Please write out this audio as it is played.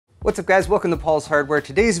What's up guys, welcome to Paul's Hardware.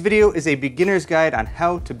 Today's video is a beginner's guide on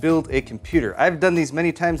how to build a computer. I've done these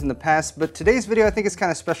many times in the past, but today's video I think is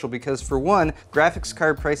kind of special because for one, graphics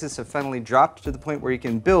card prices have finally dropped to the point where you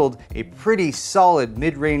can build a pretty solid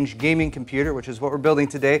mid-range gaming computer, which is what we're building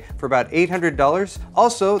today, for about $800.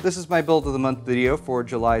 Also, this is my build of the month video for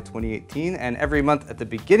July 2018, and every month at the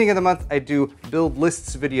beginning of the month I do build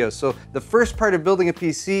lists videos. So the first part of building a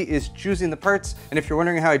PC is choosing the parts, and if you're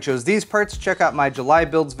wondering how I chose these parts, check out my July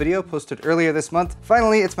builds video posted earlier this month.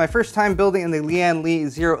 Finally, it's my first time building in the Lian Li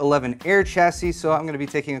 011 Air chassis, so I'm going to be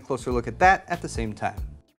taking a closer look at that at the same time.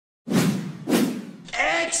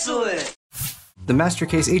 Excellent! The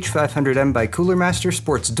Mastercase H500M by Cooler Master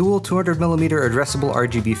sports dual 200mm addressable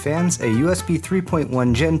RGB fans, a USB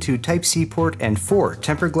 3.1 Gen 2 Type-C port, and 4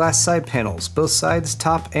 tempered glass side panels, both sides,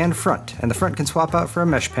 top, and front. And the front can swap out for a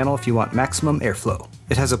mesh panel if you want maximum airflow.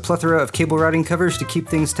 It has a plethora of cable routing covers to keep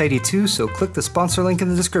things tidy too, so click the sponsor link in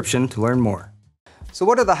the description to learn more. So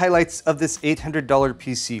what are the highlights of this $800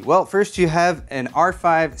 PC? Well, first you have an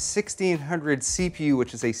R5 1600 CPU,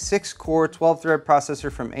 which is a 6-core, 12-thread processor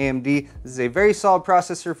from AMD. This is a very solid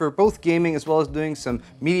processor for both gaming as well as doing some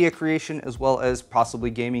media creation, as well as possibly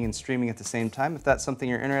gaming and streaming at the same time, if that's something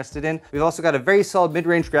you're interested in. We've also got a very solid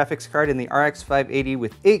mid-range graphics card in the RX 580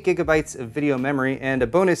 with 8 gigabytes of video memory, and a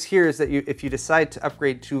bonus here is that if you decide to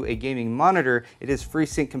upgrade to a gaming monitor, it is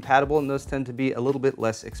FreeSync compatible, and those tend to be a little bit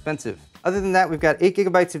less expensive. Other than that, we've got 8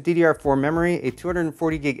 gigabytes of DDR4 memory, a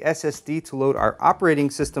 240 gig SSD to load our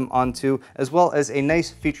operating system onto, as well as a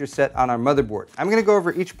nice feature set on our motherboard. I'm going to go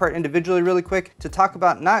over each part individually really quick to talk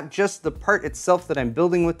about not just the part itself that I'm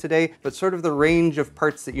building with today, but sort of the range of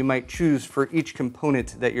parts that you might choose for each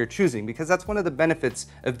component that you're choosing, because that's one of the benefits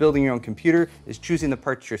of building your own computer, is choosing the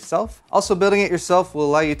parts yourself. Also, building it yourself will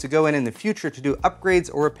allow you to go in the future to do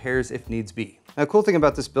upgrades or repairs if needs be. Now, the cool thing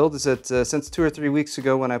about this build is that since 2 or 3 weeks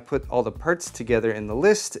ago when I put all the parts together in the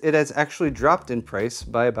list, it has actually dropped in price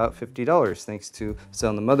by about $50 thanks to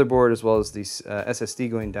selling the motherboard as well as the SSD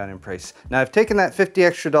going down in price. Now, I've taken that $50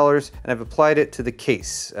 extra and I've applied it to the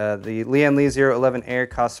case. The Lian Li 011 Air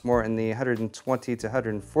costs more in the $120 to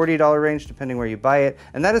 $140 range depending where you buy it,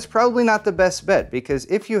 and that is probably not the best bet, because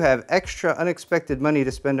if you have extra unexpected money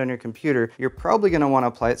to spend on your computer, you're probably going to want to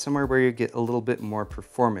apply it somewhere where you get a little bit more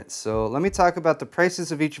performance. So let me talk about the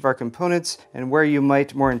prices of each of our components and where you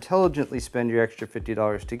might more intelligently spend your extra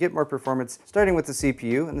 $50 to get more performance, starting with the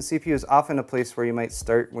CPU. And the CPU is often a place where you might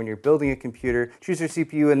start when you're building a computer. Choose your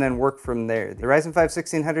CPU and then work from there. The Ryzen 5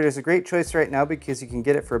 1600 is a great choice right now because you can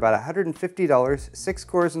get it for about $150, 6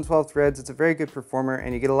 cores and 12 threads. It's a very good performer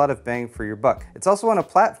and you get a lot of bang for your buck. It's also on a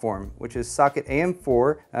platform, which is Socket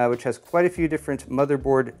AM4, which has quite a few different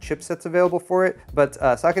motherboard chipsets available for it. But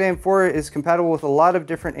Socket AM4 is compatible with a lot of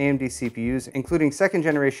different AMD CPUs, including second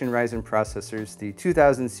generation Ryzen processors, the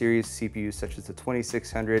 2000 series CPUs such as the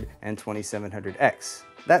 2600 and 2700X.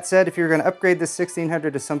 That said, if you're going to upgrade the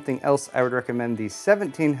 1600 to something else, I would recommend the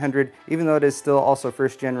 1700. Even though it is still also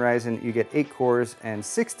first gen Ryzen, you get 8 cores and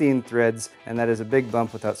 16 threads, and that is a big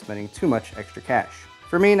bump without spending too much extra cash.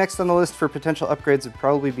 For me, next on the list for potential upgrades would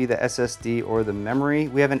probably be the SSD or the memory.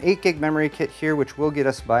 We have an 8 gig memory kit here, which will get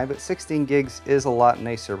us by, but 16 gigs is a lot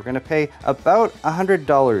nicer. We're gonna pay about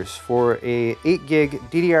 $100 for a 8 gig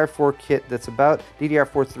DDR4 kit that's about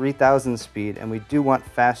DDR4 3000 speed, and we do want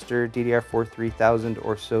faster DDR4 3000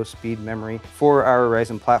 or so speed memory for our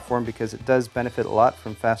Ryzen platform because it does benefit a lot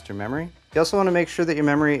from faster memory. You also want to make sure that your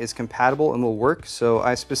memory is compatible and will work, so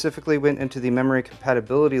I specifically went into the memory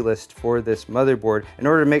compatibility list for this motherboard in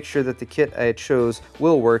order to make sure that the kit I chose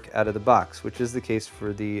will work out of the box, which is the case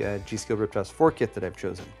for the G.Skill Riptos 4 kit that I've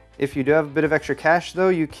chosen. If you do have a bit of extra cash though,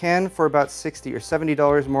 you can, for about $60 or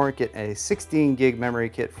 $70 more, get a 16 gig memory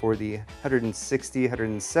kit for the $160,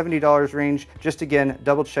 $170 range. Just again,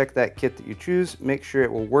 double check that kit that you choose, make sure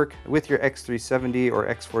it will work with your X370 or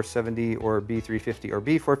X470 or B350 or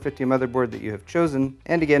B450 motherboard that you have chosen.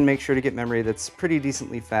 And again, make sure to get memory that's pretty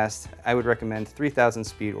decently fast. I would recommend 3000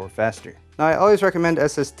 speed or faster. Now, I always recommend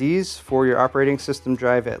SSDs for your operating system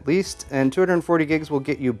drive at least, and 240 gigs will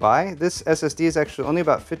get you by. This SSD is actually only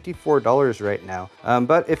about $54 right now.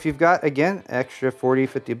 But if you've got, again, extra 40,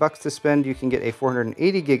 50 bucks to spend, you can get a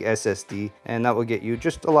 480 gig SSD, and that will get you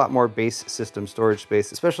just a lot more base system storage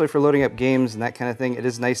space, especially for loading up games and that kind of thing. It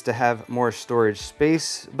is nice to have more storage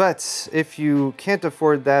space, but if you can't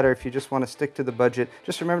afford that, or if you just want to stick to the budget,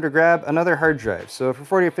 just remember to grab another hard drive. So for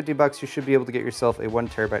 40 or 50 bucks, you should be able to get yourself a 1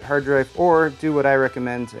 terabyte hard drive, or or do what I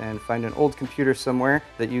recommend and find an old computer somewhere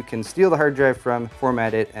that you can steal the hard drive from,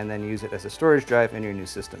 format it, and then use it as a storage drive in your new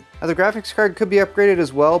system. Now the graphics card could be upgraded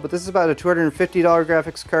as well, but this is about a $250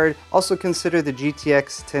 graphics card. Also consider the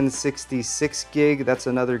GTX 1060 6GB. That's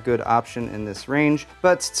another good option in this range.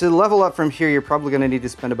 But to level up from here, you're probably going to need to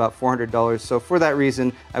spend about $400. So for that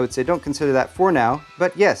reason, I would say don't consider that for now.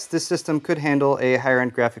 But yes, this system could handle a higher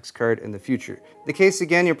end graphics card in the future. The case,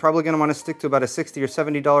 again, you're probably going to want to stick to about a $60 or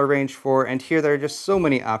 $70 range for, and here there are just so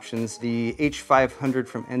many options. The H500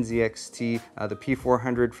 from NZXT, the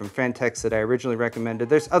P400 from Fantex that I originally recommended.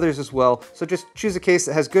 There's others as well, so just choose a case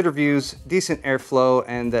that has good reviews, decent airflow,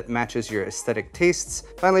 and that matches your aesthetic tastes.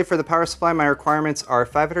 Finally, for the power supply, my requirements are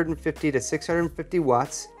 550 to 650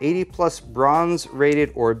 watts, 80 plus bronze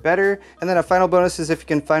rated or better, and then a final bonus is if you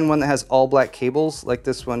can find one that has all black cables, like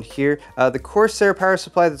this one here. The Corsair power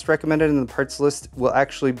supply that's recommended in the parts list will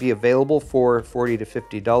actually be available for $40 to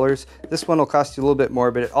 $50. This one will cost you a little bit more,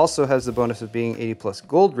 but it also has the bonus of being 80 plus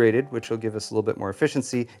gold rated, which will give us a little bit more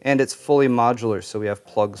efficiency, and it's fully modular, so we have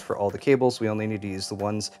plugs for all the cables. We only need to use the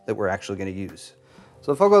ones that we're actually going to use.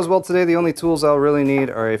 So if all goes well today, the only tools I'll really need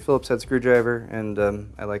are a Phillips head screwdriver, and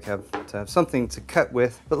I like to have something to cut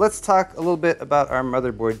with. But let's talk a little bit about our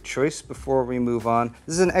motherboard choice before we move on.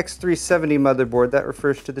 This is an X370 motherboard. That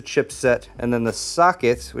refers to the chipset, and then the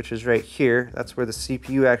socket, which is right here, that's where the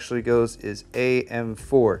CPU actually goes, is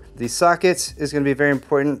AM4. The socket is going to be very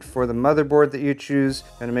important for the motherboard that you choose.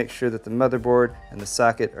 You're going to make sure that the motherboard and the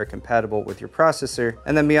socket are compatible with your processor.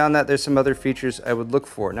 And then beyond that, there's some other features I would look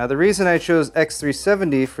for. Now, the reason I chose X370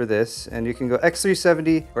 for this, and you can go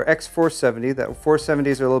X370 or X470, that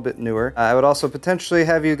 470s are a little bit newer. I would also potentially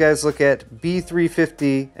have you guys look at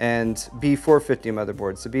B350 and B450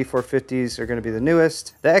 motherboards. The B450s are going to be the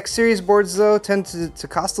newest. The X series boards though tend to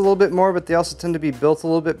cost a little bit more, but they also tend to be built a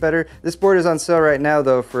little bit better. This board is on sale right now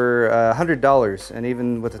though for $100, and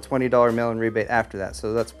even with a $20 mail-in rebate after that,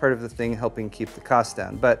 so that's part of the thing helping keep the cost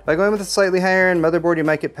down. But by going with a slightly higher end motherboard, you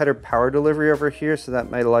might get better power delivery over here, so that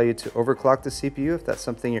might allow you to overclock the CPU if that's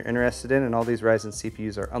something you're interested in, and all these Ryzen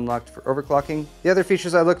CPUs are unlocked for overclocking. The other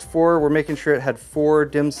features I looked for were making sure it had 4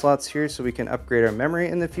 DIMM slots here so we can upgrade our memory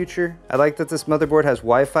in the future. I like that this motherboard has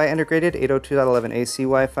Wi-Fi integrated, 802.11ac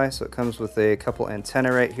Wi-Fi, so it comes with a couple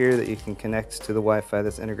antenna right here that you can connect to the Wi-Fi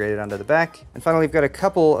that's integrated onto the back. And finally, we've got a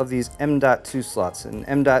couple of these M.2 slots, and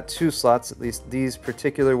M.2 slots, at least these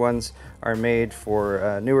particular ones, are made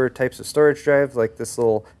for newer types of storage drive, like this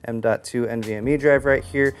little M.2 NVMe drive right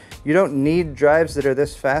here. You don't need drives that are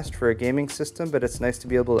this fast for a gaming system, but it's nice to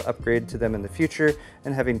be able to upgrade to them in the future,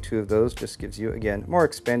 and having 2 of those just gives you, again, more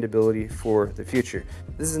expandability for the future.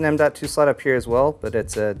 This is an M.2 slot up here as well, but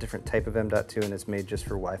it's a different type of M.2, and it's made just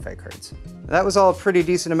for Wi-Fi cards. That was all a pretty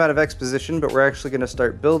decent amount of exposition, but we're actually going to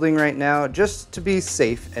start building right now, just to be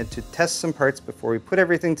safe and to test some parts before we put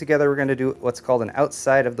everything together. We're going to do what's called an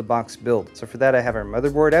outside of the box build. So for that, I have our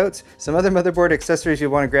motherboard out. Some other motherboard accessories you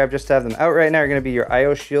want to grab just to have them out right now are going to be your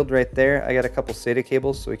I/O shield right there. I got a couple SATA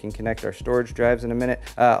cables so we can connect our storage drives in a minute.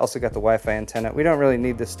 Also got the Wi-Fi antenna. We don't really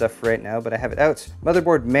need this stuff right now, but I have it out.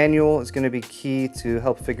 Motherboard manual is going to be key to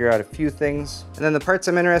help figure out a few things. And then the parts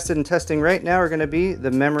I'm interested in testing right now are going to be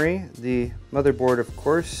the memory, the motherboard, of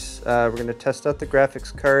course. We're going to test out the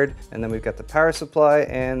graphics card, and then we've got the power supply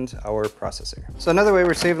and our processor. So another way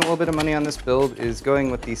we're saving a little bit of money on this build is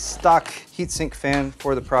going with the stock heatsink fan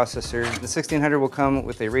for the processor. The 1600 will come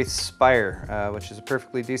with a Wraith Spire, which is a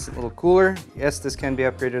perfectly decent little cooler. Yes, this can be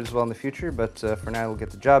upgraded as well in the future, but for now we'll get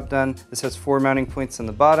the job done. This has 4 mounting points on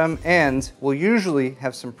the bottom, and will usually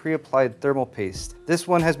have some pre-applied thermal paste. This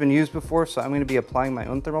one has been used before, so I'm going to be applying my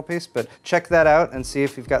own thermal paste, but check that out and see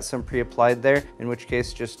if you've got some pre-applied there, in which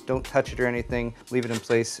case just don't touch it or anything, leave it in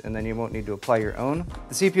place, and then you won't need to apply your own.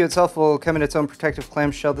 The CPU itself will come in its own protective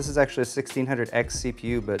clamshell. This is actually a 1600X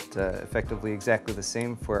CPU, but effectively exactly the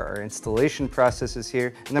same for our installation processes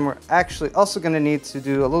here. And then we're actually also going to need to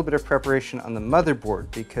do a little bit of preparation on the motherboard,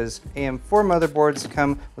 because AM4 motherboards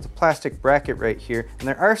come with a plastic bracket right here, and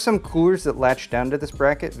there are some coolers that latch down to this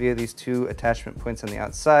bracket via these 2 attachment points on the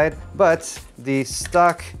outside, but the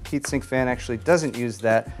stock heatsink fan actually doesn't use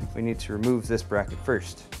that. We need to remove this bracket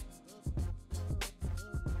first.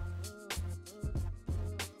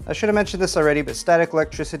 I should have mentioned this already, but static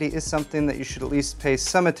electricity is something that you should at least pay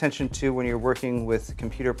some attention to when you're working with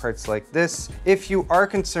computer parts like this. If you are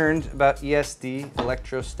concerned about ESD,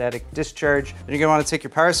 electrostatic discharge, then you're going to want to take your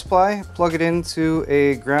power supply, plug it into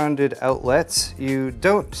a grounded outlet. You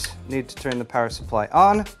don't need to turn the power supply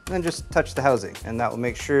on, then just touch the housing, and that will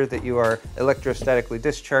make sure that you are electrostatically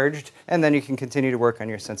discharged, and then you can continue to work on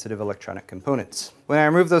your sensitive electronic components. When I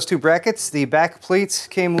removed those two brackets, the back plate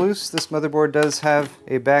came loose. This motherboard does have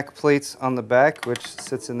a back plate on the back, which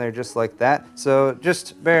sits in there just like that. So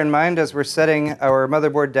just bear in mind as we're setting our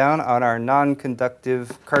motherboard down on our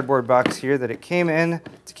non-conductive cardboard box here that it came in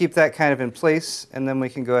to keep that kind of in place, and then we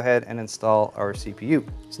can go ahead and install our CPU.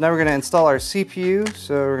 So now we're going to install our CPU.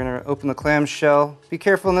 So we're going to open the clamshell. Be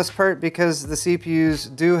careful in this part because the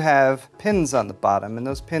CPUs do have pins on the bottom, and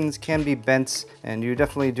those pins can be bent, and you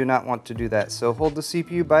definitely do not want to do that. So hold the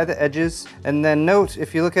CPU by the edges, and then note,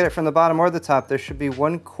 if you look at it from the bottom or the top, there should be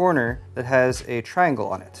one corner that has a triangle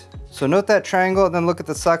on it. So note that triangle, and then look at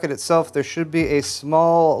the socket itself. There should be a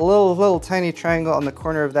small, little tiny triangle on the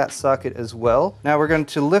corner of that socket as well. Now we're going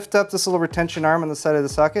to lift up this little retention arm on the side of the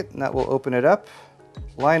socket, and that will open it up.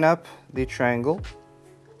 Line up the triangle,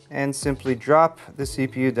 and simply drop the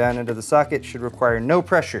CPU down into the socket. Should require no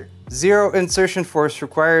pressure. Zero insertion force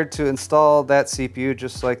required to install that CPU,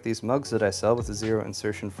 just like these mugs that I sell with the zero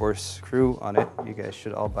insertion force screw on it. You guys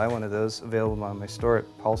should all buy one of those, available on my store at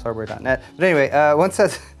paulshardware.net. But anyway,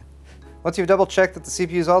 once you've double checked that the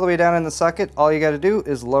CPU is all the way down in the socket, all you got to do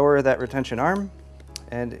is lower that retention arm,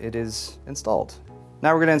 and it is installed.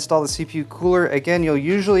 Now we're going to install the CPU cooler. Again, you'll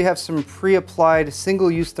usually have some pre-applied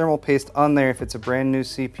single-use thermal paste on there if it's a brand new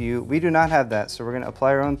CPU. We do not have that, so we're going to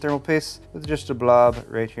apply our own thermal paste with just a blob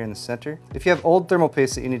right here in the center. If you have old thermal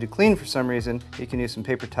paste that you need to clean for some reason, you can use some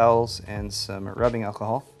paper towels and some rubbing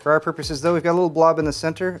alcohol. For our purposes though, we've got a little blob in the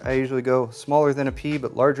center. I usually go smaller than a pea,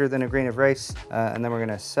 but larger than a grain of rice. And then we're going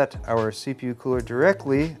to set our CPU cooler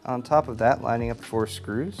directly on top of that, lining up the 4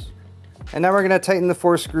 screws. And now we're going to tighten the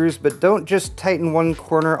 4 screws, but don't just tighten one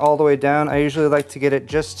corner all the way down. I usually like to get it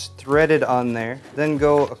just threaded on there, then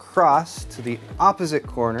go across to the opposite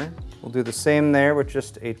corner. We'll do the same there with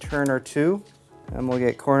just a turn or 2. And we'll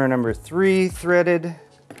get corner number 3 threaded,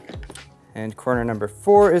 and corner number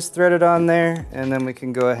 4 is threaded on there, and then we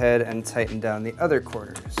can go ahead and tighten down the other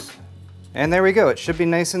corners. And there we go, it should be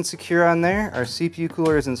nice and secure on there. Our CPU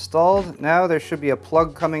cooler is installed. Now there should be a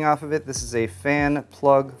plug coming off of it. This is a fan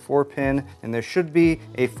plug 4-pin, and there should be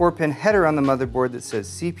a 4-pin header on the motherboard that says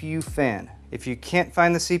CPU fan. If you can't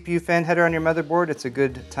find the CPU fan header on your motherboard, it's a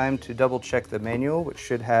good time to double check the manual, which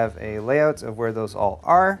should have a layout of where those all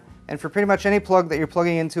are. And for pretty much any plug that you're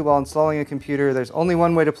plugging into while installing a computer, there's only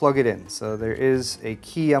one way to plug it in. So there is a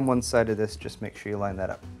key on one side of this, just make sure you line that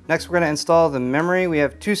up. Next, we're going to install the memory. We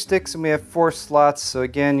have 2 sticks and we have 4 slots. So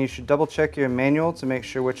again, you should double check your manual to make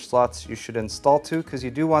sure which slots you should install to, because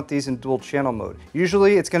you do want these in dual channel mode.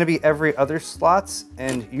 Usually it's going to be every other slots,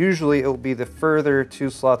 and usually it will be the further 2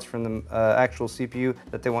 slots from the actual CPU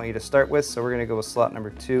that they want you to start with. So we're going to go with slot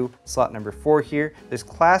number 2, slot number 4 here. There's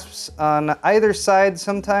clasps on either side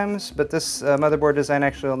sometimes, but this motherboard design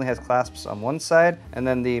actually only has clasps on one side, and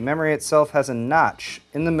then the memory itself has a notch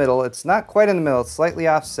in the middle. It's not quite in the middle, it's slightly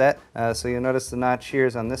offset, so you'll notice the notch here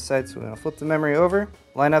is on this side. So we're going to flip the memory over,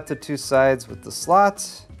 line up the 2 sides with the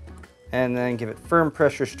slots, and then give it firm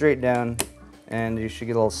pressure straight down, and you should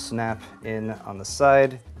get a little snap in on the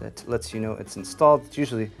side that lets you know it's installed. It's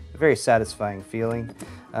usually a very satisfying feeling.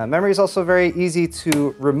 Memory is also very easy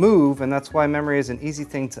to remove, and that's why memory is an easy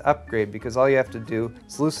thing to upgrade, because all you have to do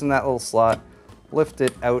is loosen that little slot, lift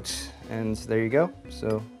it out, and there you go.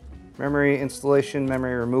 So memory installation,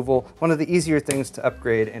 memory removal, one of the easier things to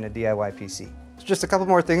upgrade in a DIY PC. So just a couple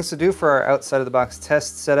more things to do for our outside of the box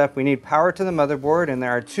test setup. We need power to the motherboard, and there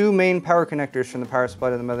are 2 main power connectors from the power supply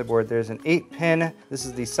to the motherboard. There's an 8-pin, this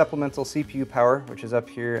is the supplemental CPU power, which is up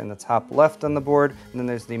here in the top left on the board, and then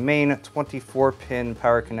there's the main 24-pin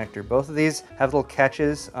power connector. Both of these have little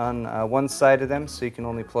catches on one side of them, so you can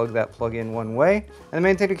only plug that plug in one way. And the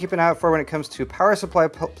main thing to keep an eye out for when it comes to power supply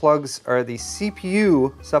plugs are the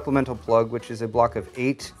CPU supplemental plug, which is a block of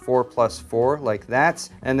 8, 4 plus 4, like that,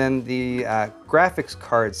 and then the graphics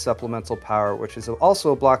card supplemental power, which is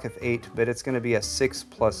also a block of 8, but it's going to be a 6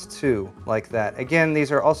 plus 2, like that. Again, these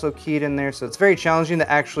are also keyed in there, so it's very challenging to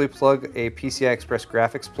actually plug a PCI Express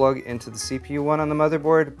graphics plug into the CPU one on the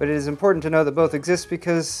motherboard, but it is important to know that both exist,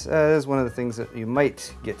 because it is one of the things that you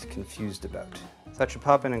might get confused about. So that should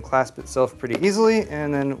pop in and clasp itself pretty easily,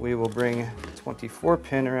 and then we will bring the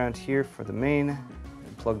 24-pin around here for the main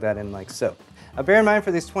and plug that in like so. Bear in mind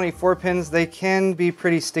for these 24 pins, they can be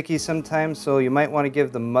pretty sticky sometimes, so you might want to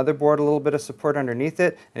give the motherboard a little bit of support underneath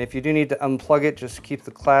it. And if you do need to unplug it, just keep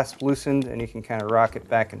the clasp loosened and you can kind of rock it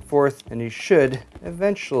back and forth, and you should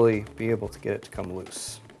eventually be able to get it to come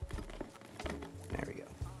loose. There we go.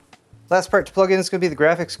 Last part to plug in is going to be the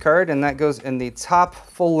graphics card, and that goes in the top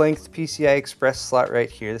full-length PCI Express slot right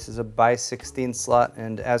here. This is a by 16 slot,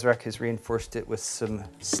 and Azrak has reinforced it with some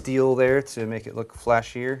steel there to make it look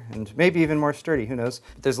flashier and maybe even more sturdy, who knows.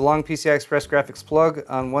 But there's a long PCI Express graphics plug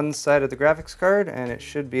on one side of the graphics card, and it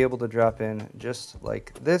should be able to drop in just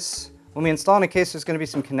like this. When we install in a case, there's going to be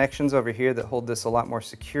some connections over here that hold this a lot more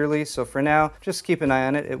securely. So for now, just keep an eye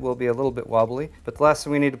on it. It will be a little bit wobbly. But the last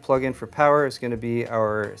thing we need to plug in for power is going to be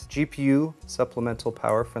our GPU supplemental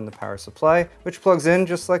power from the power supply, which plugs in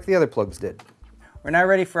just like the other plugs did. We're now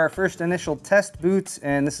ready for our first initial test boot,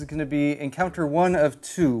 and this is going to be encounter 1 of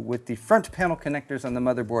 2 with the front panel connectors on the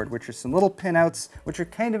motherboard, which are some little pinouts, which are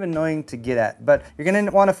kind of annoying to get at. But you're going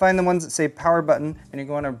to want to find the ones that say power button, and you're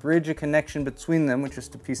going to bridge a connection between them with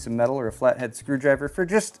just a piece of metal or a flathead screwdriver for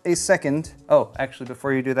just a second. Oh, actually,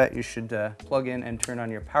 before you do that, you should plug in and turn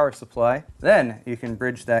on your power supply. Then you can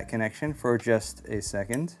bridge that connection for just a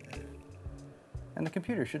second, and the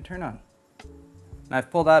computer should turn on. I've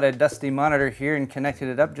pulled out a dusty monitor here and connected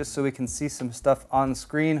it up just so we can see some stuff on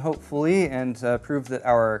screen, hopefully, and prove that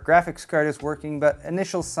our graphics card is working. But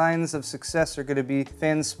initial signs of success are going to be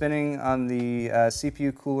fans spinning on the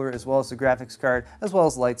CPU cooler, as well as the graphics card, as well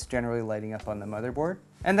as lights generally lighting up on the motherboard.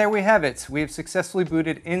 And there we have it. We have successfully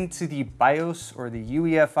booted into the BIOS, or the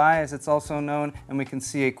UEFI as it's also known, and we can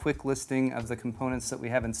see a quick listing of the components that we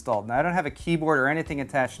have installed. Now, I don't have a keyboard or anything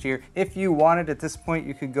attached here. If you wanted at this point,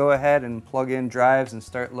 you could go ahead and plug in drives and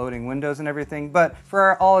start loading Windows and everything, but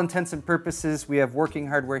for all intents and purposes, we have working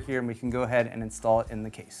hardware here and we can go ahead and install it in the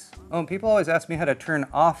case. Oh, people always ask me how to turn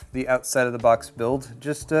off the outside of the box build,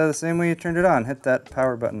 just the same way you turned it on. Hit that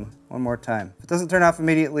power button one more time. If it doesn't turn off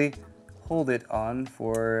immediately, hold it on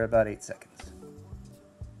for about 8 seconds.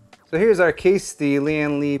 So here's our case, the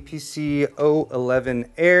Lian Li PC011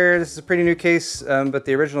 Air. This is a pretty new case, but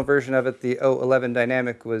the original version of it, the 011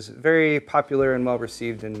 Dynamic, was very popular and well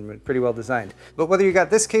received and pretty well designed. But whether you got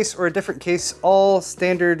this case or a different case, all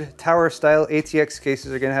standard tower style ATX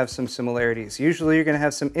cases are going to have some similarities. Usually you're going to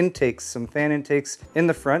have some intakes, some fan intakes in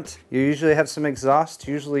the front. You usually have some exhaust,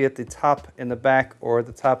 usually at the top in the back or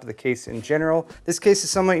the top of the case in general. This case is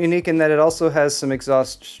somewhat unique in that it also has some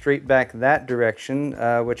exhaust straight back that direction,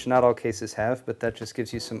 which not all cases have, but that just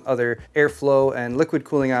gives you some other airflow and liquid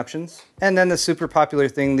cooling options. And then the super popular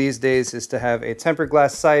thing these days is to have a tempered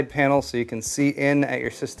glass side panel so you can see in at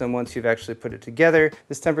your system once you've actually put it together.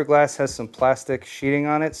 This tempered glass has some plastic sheeting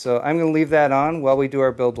on it, so I'm going to leave that on. While we do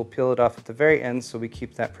our build, we'll peel it off at the very end so we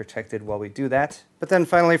keep that protected while we do that. But then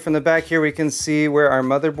finally from the back here we can see where our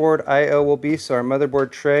motherboard I/O will be. So our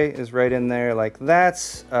motherboard tray is right in there like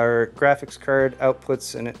that. Our graphics card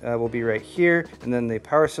outputs and it will be right here. And then the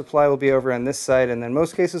power supply will be over on this side. And then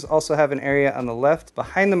most cases also have an area on the left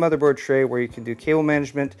behind the motherboard tray where you can do cable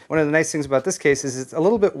management. One of the nice things about this case is it's a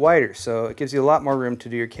little bit wider, so it gives you a lot more room to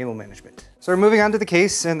do your cable management. So we're moving on to the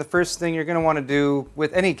case, and the first thing you're going to want to do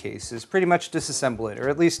with any case is pretty much disassemble it, or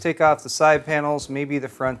at least take off the side panels, maybe the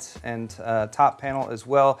front and top panel as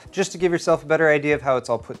well, just to give yourself a better idea of how it's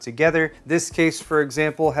all put together. This case, for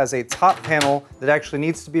example, has a top panel that actually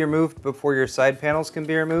needs to be removed before your side panels can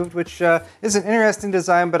be removed, which is an interesting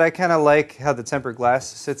design, but I kind of like how the tempered glass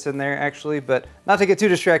sits in there actually. But not to get too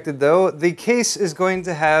distracted though, the case is going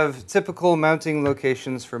to have typical mounting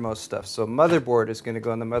locations for most stuff. So motherboard is going to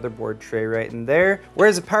go on the motherboard tray right in there.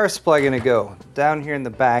 Where's the power supply going to go? Down here in the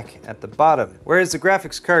back at the bottom. Where is the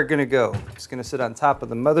graphics card going to go? It's going to sit on top of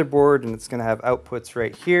the motherboard and it's going to have outputs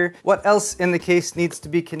right here. What else in the case needs to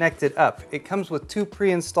be connected up? It comes with 2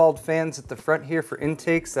 pre-installed fans at the front here for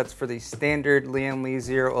intakes. That's for the standard Lian Li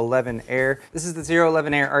 011 Air. This is the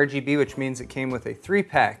 011 Air RGB, which means it came with a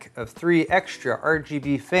 3-pack of 3 extra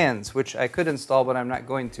RGB fans, which I could install, but I'm not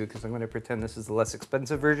going to because I'm going to pretend this is the less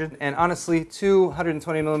expensive version. And honestly, 2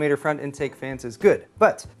 120mm front intake fans is good,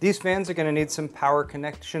 but these fans are going to need some power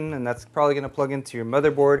connection, and that's probably going to plug into your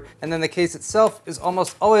motherboard. And then the case itself is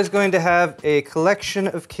almost always going to have a collection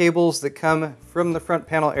of cables that come from the front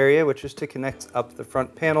panel area, which is to connect up the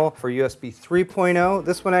front panel for USB 3.0.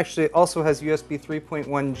 This one actually also has USB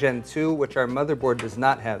 3.1 Gen 2, which our motherboard does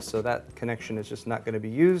not have, so that connection is just not going to be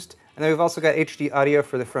used. And then we've also got HD audio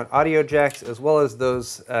for the front audio jacks, as well as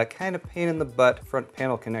those kind of pain in the butt front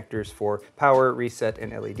panel connectors for power, reset,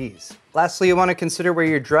 and LEDs. Lastly, you want to consider where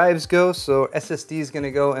your drives go. So SSD is going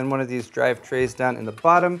to go in one of these drive trays down in the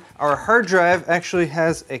bottom. Our hard drive actually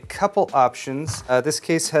has a couple options. This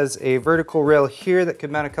case has a vertical rail here that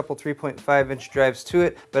could mount a couple 3.5-inch drives to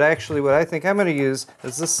it, but actually what I think I'm going to use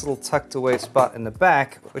is this little tucked away spot in the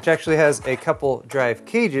back, which actually has a couple drive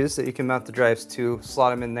cages that you can mount the drives to,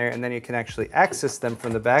 slot them in there, and then you can actually access them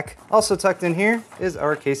from the back. Also tucked in here is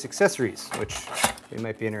our case accessories, which we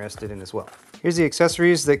might be interested in as well. Here's the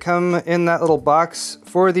accessories that come in that little box.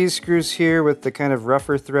 For these screws here with the kind of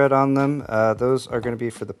rougher thread on them, those are going to be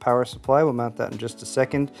for the power supply. We'll mount that in just a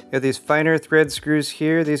second. We have these finer thread screws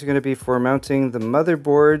here. These are going to be for mounting the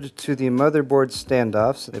motherboard to the motherboard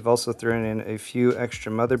standoffs. They've also thrown in a few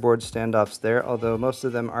extra motherboard standoffs there, although most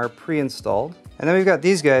of them are pre-installed. And then we've got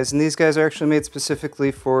these guys, and these guys are actually made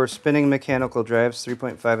specifically for spinning mechanical drives,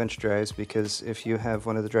 3.5-inch drives, because if you have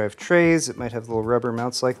one of the drive trays, it might have little rubber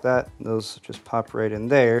mounts like that. Those just pop right in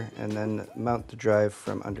there and then mount the drive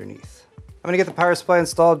from underneath. I'm going to get the power supply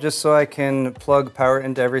installed just so I can plug power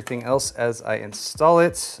into everything else as I install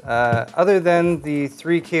it. Other than the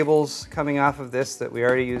 3 cables coming off of this that we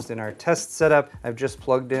already used in our test setup, I've just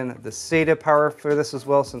plugged in the SATA power for this as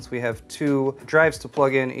well. Since we have 2 drives to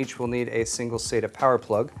plug in, each will need a single SATA power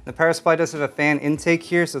plug. The power supply does have a fan intake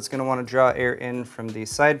here, so it's going to want to draw air in from the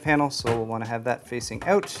side panel, so we'll want to have that facing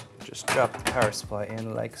out. Just drop the power supply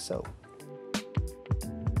in like so.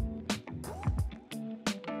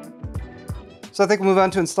 So I think we'll move on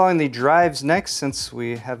to installing the drives next, since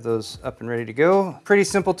we have those up and ready to go. Pretty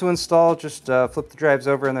simple to install, just flip the drives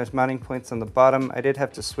over and there's mounting points on the bottom. I did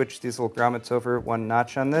have to switch these little grommets over 1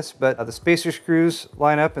 notch on this, but the spacer screws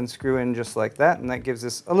line up and screw in just like that, and that gives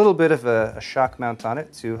us a little bit of a shock mount on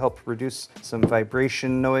it to help reduce some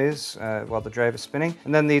vibration noise while the drive is spinning.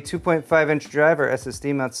 And then the 2.5-inch drive, our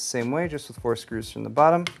SSD, mounts the same way, just with 4 screws from the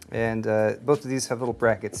bottom, and both of these have little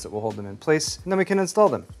brackets that will hold them in place, and then we can install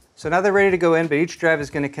them. So now they're ready to go in, but each drive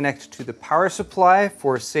is going to connect to the power supply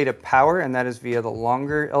for SATA power, and that is via the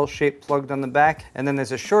longer L-shape plugged on the back. And then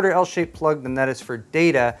there's a shorter L-shape plug, and that is for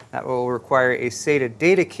data. That will require a SATA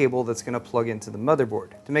data cable that's going to plug into the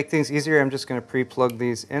motherboard. To make things easier, I'm just going to pre-plug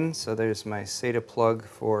these in. So there's my SATA plug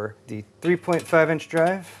for the 3.5-inch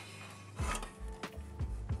drive.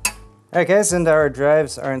 Alright guys, and our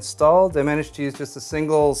drives are installed. I managed to use just a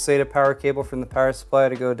single SATA power cable from the power supply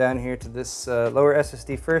to go down here to this lower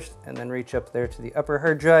SSD first, and then reach up there to the upper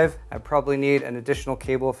hard drive. I probably need an additional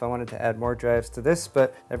cable if I wanted to add more drives to this,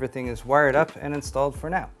 but everything is wired up and installed for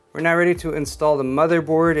now. We're now ready to install the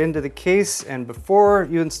motherboard into the case, and before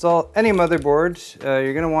you install any motherboard,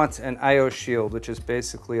 you're going to want an I/O shield, which is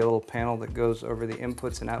basically a little panel that goes over the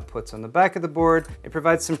inputs and outputs on the back of the board. It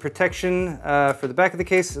provides some protection for the back of the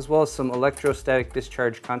case, as well as some electrostatic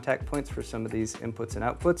discharge contact points for some of these inputs and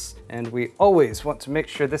outputs. And we always want to make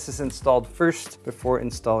sure this is installed first before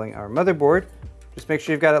installing our motherboard. Just make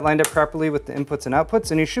sure you've got it lined up properly with the inputs and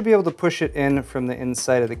outputs, and you should be able to push it in from the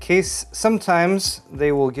inside of the case. Sometimes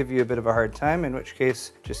they will give you a bit of a hard time, in which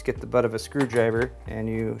case just get the butt of a screwdriver and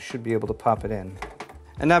you should be able to pop it in.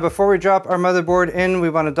 And now before we drop our motherboard in, we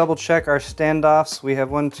want to double check our standoffs. We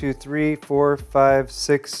have 1, 2, 3, 4, 5,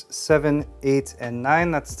 6, 7, 8, and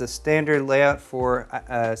 9. That's the standard layout for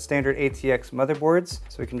standard ATX motherboards.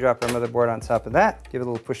 So we can drop our motherboard on top of that, give it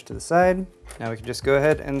a little push to the side. Now we can just go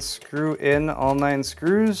ahead and screw in all 9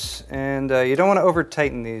 screws, and you don't want to over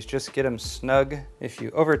tighten these, just get them snug. If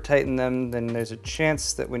you over tighten them, then there's a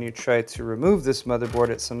chance that when you try to remove this motherboard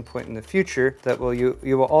at some point in the future, that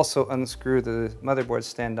you will also unscrew the motherboard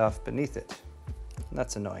standoff beneath it.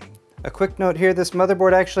 That's annoying. A quick note here, this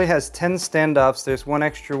motherboard actually has 10 standoffs. There's one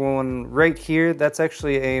extra one right here. That's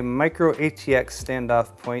actually a micro ATX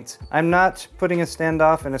standoff point. I'm not putting a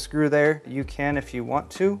standoff and a screw there. You can if you want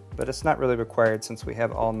to, but it's not really required since we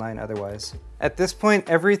have all 9 otherwise. At this point,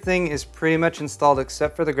 everything is pretty much installed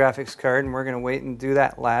except for the graphics card, and we're going to wait and do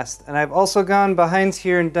that last. And I've also gone behind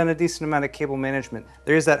here and done a decent amount of cable management.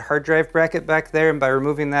 There's that hard drive bracket back there, and by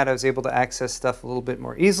removing that, I was able to access stuff a little bit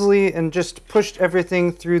more easily and just pushed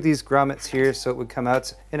everything through these grommets here so it would come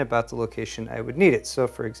out in about the location I would need it. So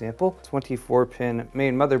for example, 24-pin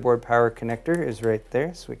main motherboard power connector is right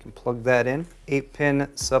there, so we can plug that in. 8-pin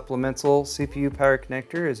supplemental CPU power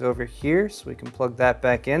connector is over here, so we can plug that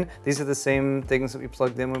back in. These are the same things that we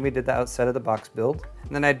plugged in when we did the outside of the box build.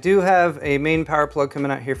 And then I do have a main power plug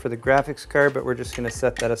coming out here for the graphics card, but we're just going to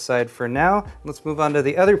set that aside for now. Let's move on to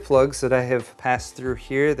the other plugs that I have passed through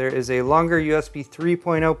here. There is a longer USB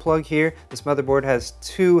 3.0 plug here. This motherboard has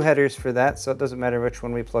 2 headers for that, so it doesn't matter which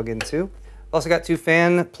one we plug into. Also got 2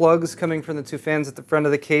 fan plugs coming from the 2 fans at the front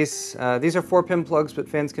of the case. These are 4-pin plugs, but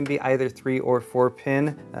fans can be either 3 or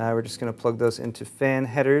 4-pin. We're just going to plug those into fan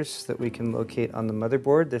headers that we can locate on the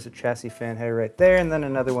motherboard. There's a chassis fan header right there, and then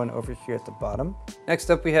another one over here at the bottom. Next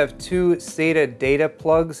up, we have 2 SATA data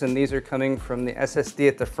plugs, and these are coming from the SSD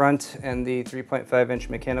at the front and the 3.5-inch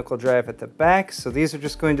mechanical drive at the back. So these are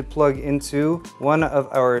just going to plug into one of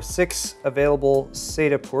our 6 available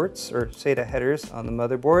SATA ports, or SATA headers on the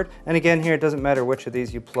motherboard. And again, here, it doesn't matter which of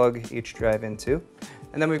these you plug each drive into.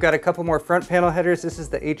 And then we've got a couple more front panel headers. This is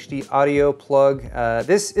the HD audio plug.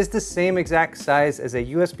 This is the same exact size as a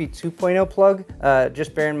USB 2.0 plug.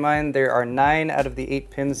 Just bear in mind there are 9 out of the 8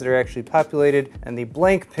 pins that are actually populated, and the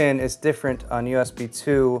blank pin is different on USB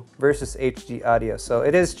 2 versus HD audio. So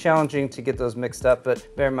it is challenging to get those mixed up,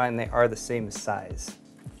 but bear in mind they are the same size.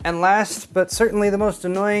 And last, but certainly the most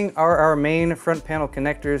annoying, are our main front panel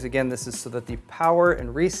connectors. Again, this is so that the power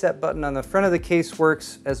and reset button on the front of the case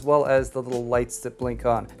works, as well as the little lights that blink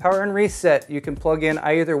on. Power and reset, you can plug in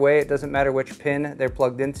either way. It doesn't matter which pin they're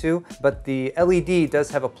plugged into, but the LED does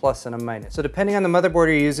have a plus and a minus. So depending on the motherboard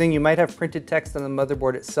you're using, you might have printed text on the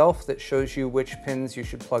motherboard itself that shows you which pins you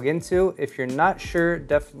should plug into. If you're not sure,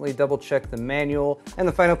 definitely double check the manual. And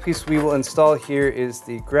the final piece we will install here is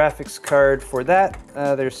the graphics card. For that,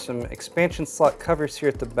 there's some expansion slot covers here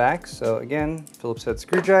at the back. So again, Phillips head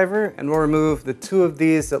screwdriver, and we'll remove the 2 of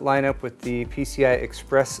these that line up with the PCI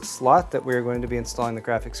Express slot that we're going to be installing the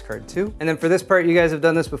graphics card to. And then for this part, you guys have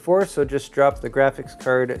done this before, so just drop the graphics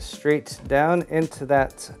card straight down into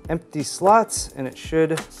that empty slot, and it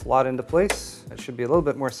should slot into place. That should be a little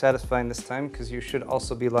bit more satisfying this time, because you should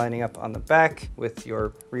also be lining up on the back with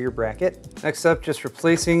your rear bracket. Next up, just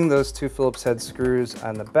replacing those 2 Phillips head screws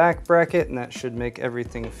on the back bracket, and that should make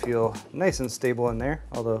everything feel nice and stable in there,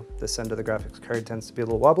 although this end of the graphics card tends to be a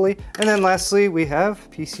little wobbly. And then lastly, we have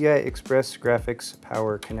PCI Express graphics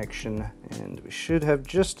power connection, and we should have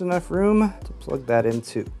just enough room to plug that in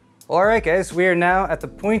too. All right, guys, we are now at the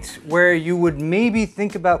point where you would maybe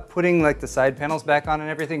think about putting like the side panels back on and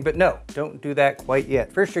everything, but no, don't do that quite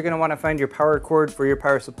yet. First, you're gonna wanna find your power cord for your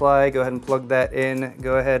power supply. Go ahead and plug that in.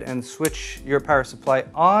 Go ahead and switch your power supply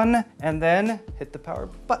on, and then hit the power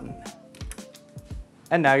button.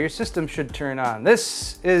 And now your system should turn on.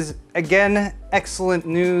 This is, again, excellent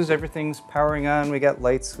news. Everything's powering on. We got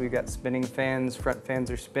lights, we got spinning fans, front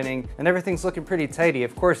fans are spinning, and everything's looking pretty tidy.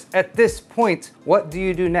 Of course, at this point, what do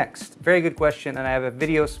you do next? Very good question, and I have a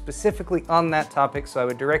video specifically on that topic, so I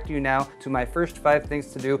would direct you now to my first 5 things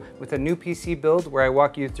to do with a new PC build, where I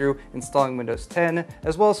walk you through installing Windows 10,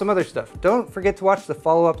 as well as some other stuff. Don't forget to watch the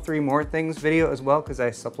follow-up 3 more things video as well, because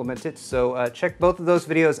I supplement it, so check both of those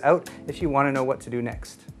videos out if you want to know what to do next.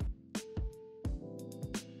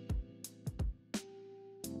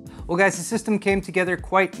 Well guys, the system came together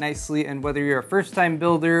quite nicely, and whether you're a first-time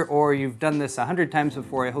builder or you've done this 100 times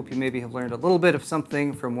before, I hope you maybe have learned a little bit of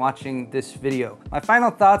something from watching this video. My final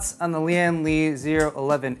thoughts on the Lian Li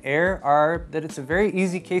 011 Air are that it's a very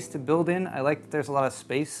easy case to build in. I like that there's a lot of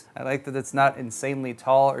space. I like that it's not insanely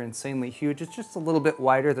tall or insanely huge. It's just a little bit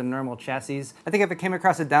wider than normal chassis. I think if it came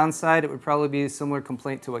across a downside, it would probably be a similar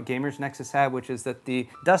complaint to what Gamers Nexus had, which is that the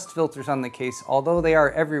dust filters on the case, although they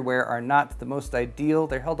are everywhere, are not the most ideal.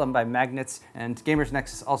 They're held on by magnets, and Gamers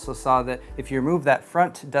Nexus also saw that if you remove that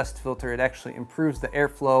front dust filter, it actually improves the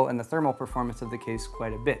airflow and the thermal performance of the case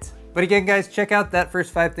quite a bit. But again, guys, check out that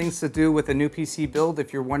first 5 things to do with a new PC build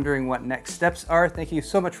if you're wondering what next steps are. Thank you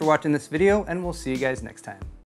so much for watching this video, and we'll see you guys next time.